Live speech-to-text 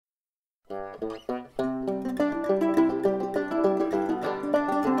Oh,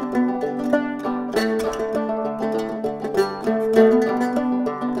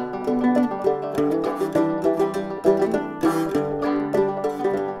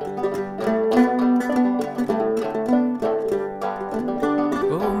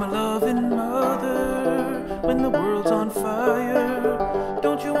 my loving mother, when the world's on fire,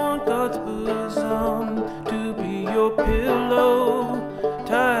 don't you want God's bosom to be your pillow?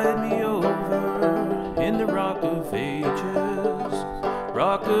 Tide me over in the rock of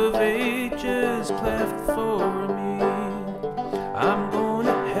ages cleft for me. I'm going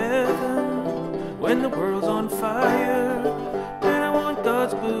to heaven when the world's on fire, and I want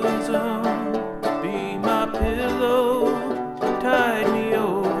God's bosom to be my pillow. Tide me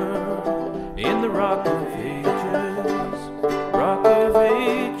over in the rock of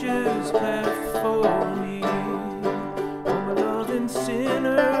ages cleft for me. Oh, my loving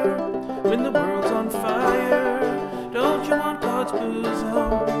sinner, when the world's on fire, don't you want God's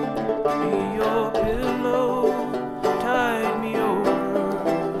bosom